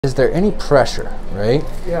Is there any pressure, right?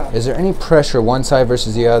 Yeah. Is there any pressure one side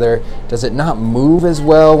versus the other? Does it not move as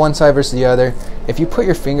well one side versus the other? If you put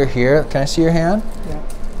your finger here, can I see your hand? Yeah.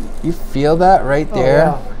 You feel that right there?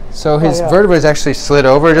 Oh, yeah. So his yeah. vertebrae is actually slid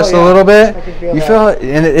over just yeah. a little bit. I can feel You that. feel it,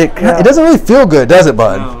 and it Yeah. doesn't really feel good, does it,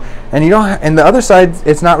 bud? No. And you don't. And the other side,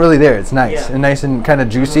 it's not really there. It's nice Yeah. and nice and kind of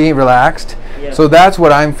juicy, relaxed. Yeah. So that's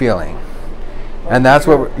what I'm feeling. And that's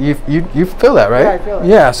what you feel that, right? Yeah, I feel it.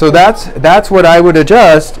 Yeah, so that's what I would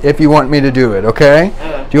adjust if you want me to do it, okay?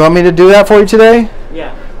 Do you want me to do that for you today?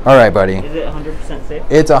 Yeah. All right, buddy. Is it 100% safe?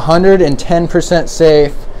 It's 110%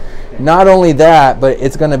 safe. Not only that, but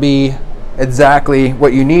it's going to be exactly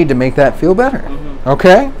what you need to make that feel better.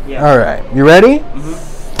 Okay? Yeah. All right. You ready?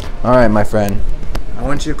 All right, my friend. I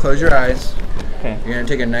want you to close your eyes. Okay. You're going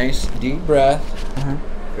to take a nice deep breath.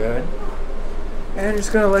 Good. And you're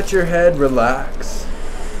just going to let your head relax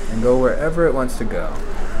and go wherever it wants to go.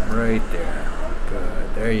 Right there.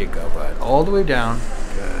 Good. There you go, bud. All the way down.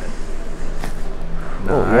 Good.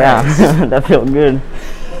 Oh, Nice. yeah. That felt good.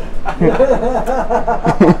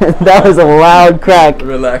 That was a loud crack.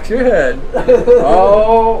 Relax your head.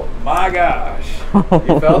 Oh my gosh.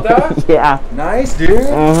 You felt that? Yeah. Nice, dude.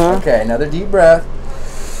 Okay, another deep breath.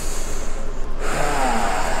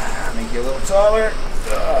 Make you a little taller.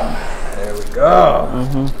 There we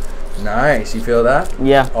go. Nice. You feel that?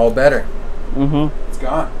 Yeah. All better. It's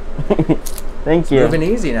gone. Thank you. Moving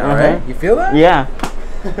easy now, right? You feel that? Yeah.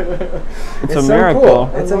 It's a so miracle.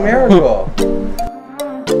 Cool. It's a miracle.